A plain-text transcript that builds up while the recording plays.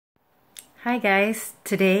Hi guys,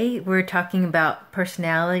 today we're talking about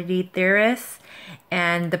personality theorists,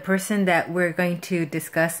 and the person that we're going to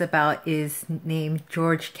discuss about is named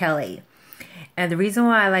George Kelly. And the reason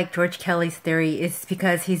why I like George Kelly's theory is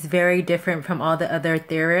because he's very different from all the other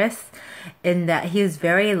theorists in that he is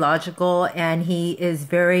very logical and he is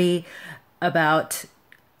very about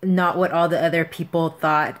not what all the other people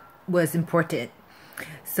thought was important.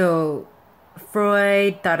 So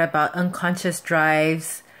Freud thought about unconscious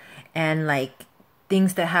drives and like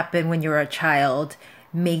things that happen when you're a child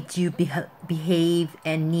made you behave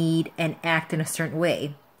and need and act in a certain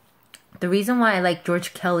way. The reason why I like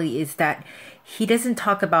George Kelly is that he doesn't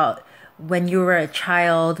talk about when you were a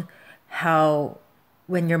child, how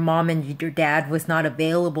when your mom and your dad was not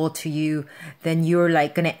available to you, then you're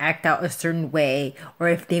like going to act out a certain way, or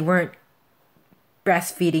if they weren't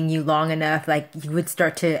breastfeeding you long enough, like you would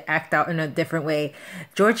start to act out in a different way.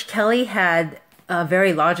 George Kelly had a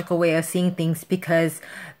very logical way of seeing things because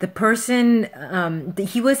the person,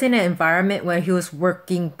 he was in an environment where he was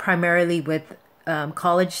working primarily with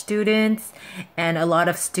college students and a lot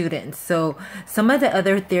of students. So some of the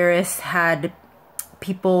other theorists had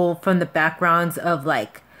people from the backgrounds of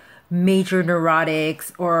like major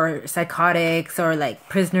neurotics or psychotics or like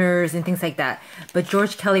prisoners and things like that. But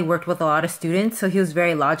George Kelly worked with a lot of students, so he was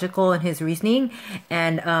very logical in his reasoning.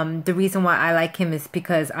 And the reason why I like him is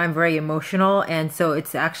because I'm very emotional, and so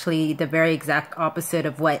it's actually the very exact opposite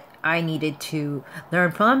of what I needed to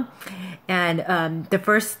learn from. And the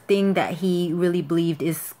first thing that he really believed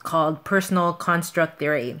is called personal construct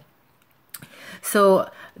theory. So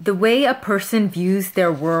the way a person views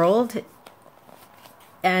their world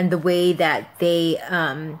and the way that they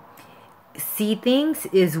see things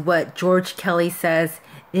is what George Kelly says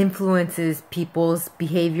influences people's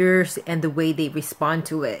behaviors and the way they respond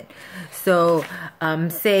to it. So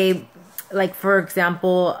say, like, for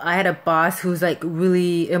example, I had a boss who's like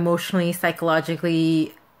really emotionally,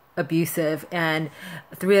 psychologically abusive, and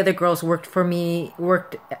 3 other girls worked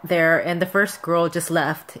there, and the first girl just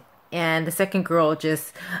left, and the second girl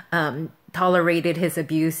just tolerated his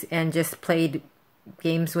abuse and just played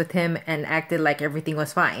games with him and acted like everything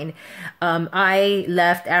was fine. I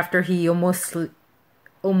left after he almost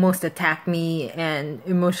attacked me and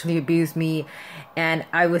emotionally abused me, and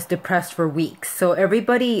I was depressed for weeks. So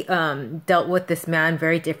everybody dealt with this man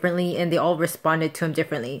very differently, and they all responded to him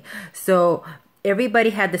differently. So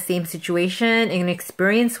everybody had the same situation and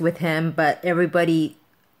experience with him, but everybody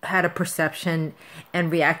had a perception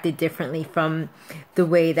and reacted differently from the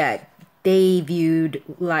way that they viewed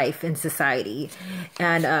life in society.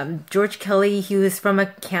 And George Kelly, he was from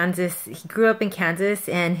he grew up in Kansas,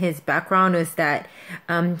 and his background was that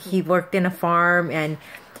he worked in a farm and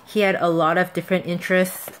he had a lot of different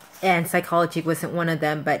interests, and psychology wasn't one of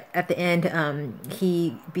them. But at the end,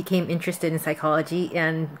 he became interested in psychology,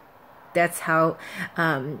 and that's how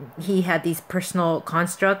he had these personal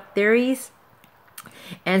construct theories.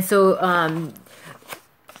 And so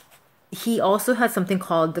he also had something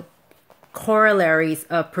called the corollaries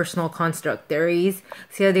of personal construct theories.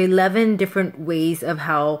 So there are 11 different ways of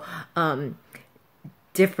how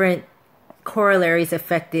different corollaries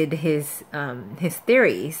affected his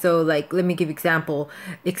theory. So like, let me give example.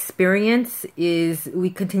 Experience is we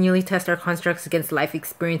continually test our constructs against life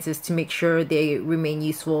experiences to make sure they remain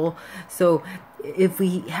useful. So if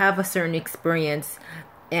we have a certain experience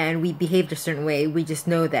and we behaved a certain way, we just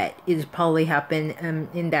know that it probably happened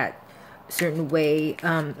in that certain way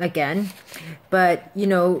again. But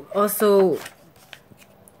also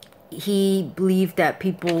he believed that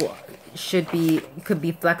people could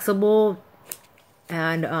be flexible,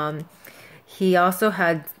 and he also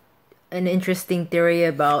had an interesting theory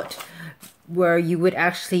about where you would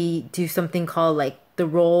actually do something called like the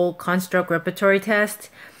role construct repertory test,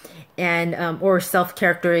 and or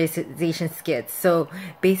self-characterization skits. So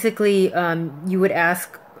basically you would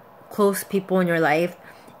ask close people in your life,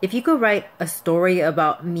 if you could write a story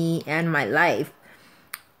about me and my life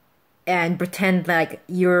and pretend like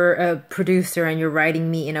you're a producer and you're writing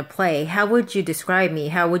me in a play, how would you describe me?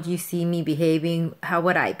 How would you see me behaving? How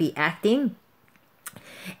would I be acting?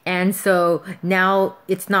 And so now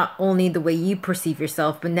it's not only the way you perceive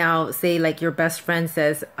yourself, but now say like your best friend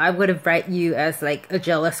says, I would have write you as like a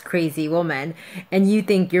jealous, crazy woman, and you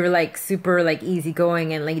think you're like super like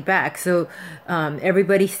easygoing and laid back. So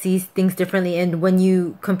everybody sees things differently, and when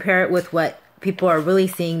you compare it with what people are really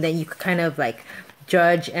seeing, then you kind of like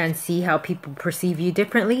judge and see how people perceive you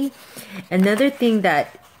differently. Another thing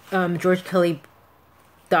that George Kelly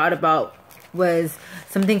thought about was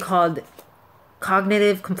something called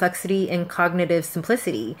cognitive complexity and cognitive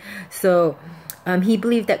simplicity. So He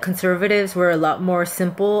believed that conservatives were a lot more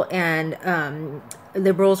simple and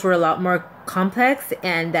liberals were a lot more complex,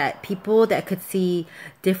 and that people that could see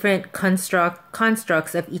different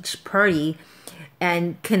constructs of each party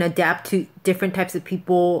and can adapt to different types of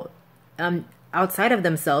people outside of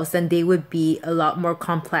themselves, then they would be a lot more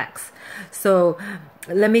complex. So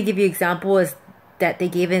let me give you an example is that they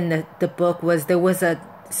gave in the book was there was a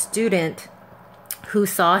student who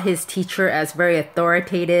saw his teacher as very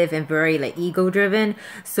authoritative and very like ego driven.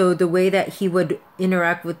 So the way that he would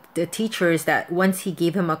interact with the teacher is that once he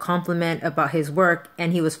gave him a compliment about his work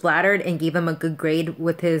and he was flattered and gave him a good grade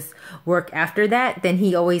with his work after that, then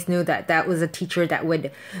he always knew that that was a teacher that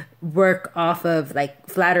would work off of like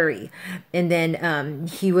flattery. And then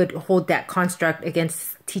he would hold that construct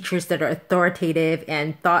against teachers that are authoritative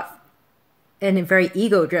and very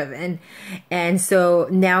ego driven. And so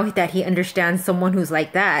now that he understands someone who's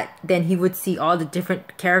like that, then he would see all the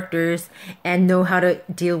different characters and know how to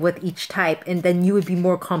deal with each type. And then you would be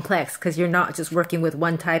more complex because you're not just working with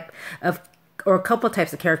one type of or a couple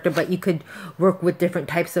types of character, but you could work with different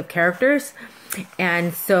types of characters.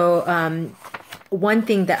 And so one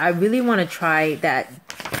thing that I really want to try that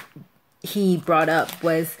he brought up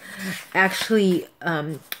was actually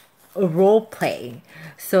a role play.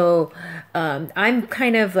 So I'm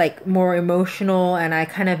kind of like more emotional, and I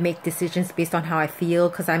kind of make decisions based on how I feel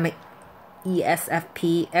because I'm an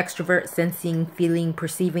ESFP, extrovert, sensing, feeling,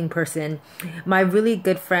 perceiving person. My really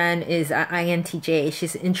good friend is INTJ.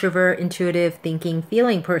 She's an introvert, intuitive, thinking,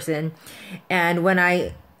 feeling person. And when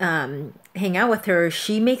I hang out with her,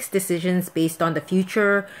 she makes decisions based on the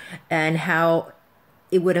future and how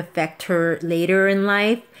it would affect her later in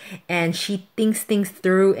life, and she thinks things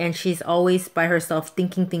through, and she's always by herself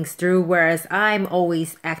thinking things through, whereas I'm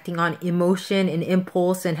always acting on emotion and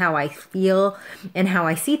impulse and how I feel and how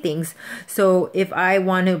I see things. So if I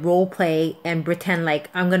want to role play and pretend like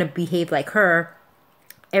I'm going to behave like her,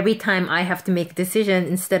 every time I have to make a decision,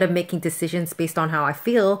 instead of making decisions based on how I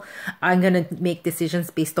feel, I'm going to make decisions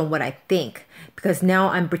based on what I think, because now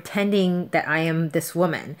I'm pretending that I am this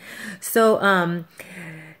woman. So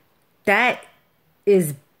that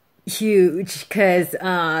is huge because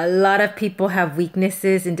a lot of people have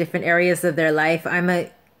weaknesses in different areas of their life. I'm a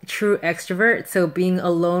true extrovert, so being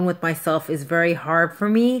alone with myself is very hard for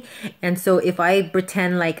me. And so if I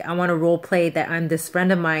pretend like I want to role play that I'm this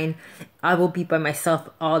friend of mine, I will be by myself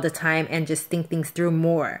all the time and just think things through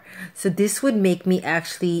more. So this would make me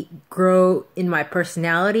actually grow in my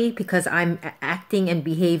personality because I'm acting and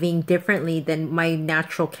behaving differently than my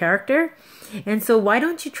natural character. And so why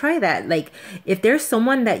don't you try that? Like, if there's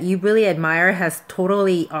someone that you really admire has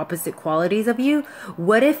totally opposite qualities of you,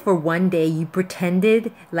 what if for one day you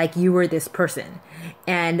pretended like you were this person?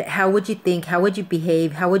 And how would you think? How would you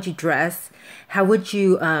behave? How would you dress? How would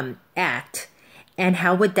you act? And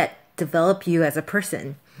how would that develop you as a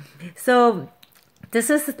person? So this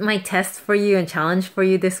is my test for you and challenge for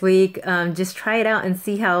you this week. Just try it out and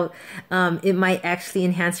see how it might actually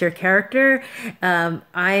enhance your character.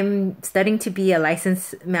 I'm studying to be a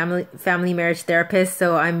licensed family marriage therapist,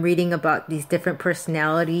 so I'm reading about these different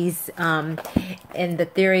personalities in the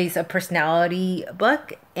Theories of Personality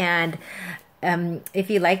book. And if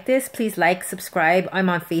you like this, please like, subscribe. I'm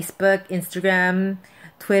on Facebook, Instagram,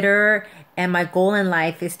 Twitter, and my goal in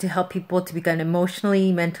life is to help people to become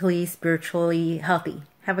emotionally, mentally, spiritually healthy.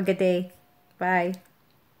 Have a good day. Bye.